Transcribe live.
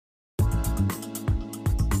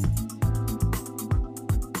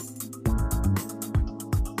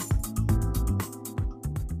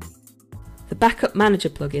The Backup Manager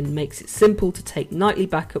plugin makes it simple to take nightly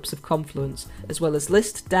backups of Confluence, as well as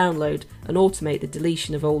list, download and automate the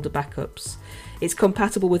deletion of older backups. It's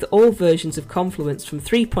compatible with all versions of Confluence from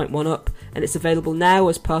 3.1 up, and it's available now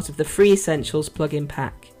as part of the free Essentials plugin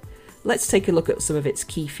pack. Let's take a look at some of its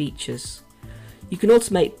key features. You can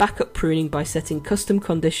automate backup pruning by setting custom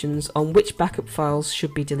conditions on which backup files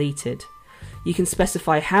should be deleted. You can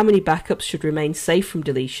specify how many backups should remain safe from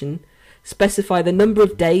deletion, specify the number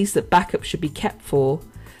of days that backups should be kept for,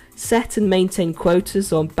 set and maintain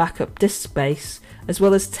quotas on backup disk space, as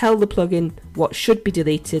well as tell the plugin what should be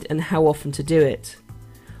deleted and how often to do it.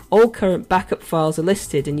 All current backup files are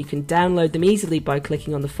listed and you can download them easily by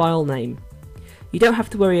clicking on the file name. You don't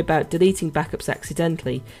have to worry about deleting backups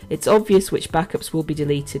accidentally. It's obvious which backups will be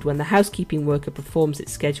deleted when the housekeeping worker performs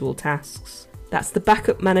its scheduled tasks. That's the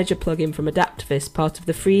Backup Manager plugin from Adaptavist, part of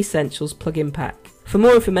the free Essentials plugin pack. For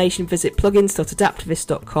more information, visit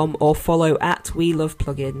plugins.adaptavist.com or follow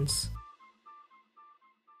 @WeLovePlugins.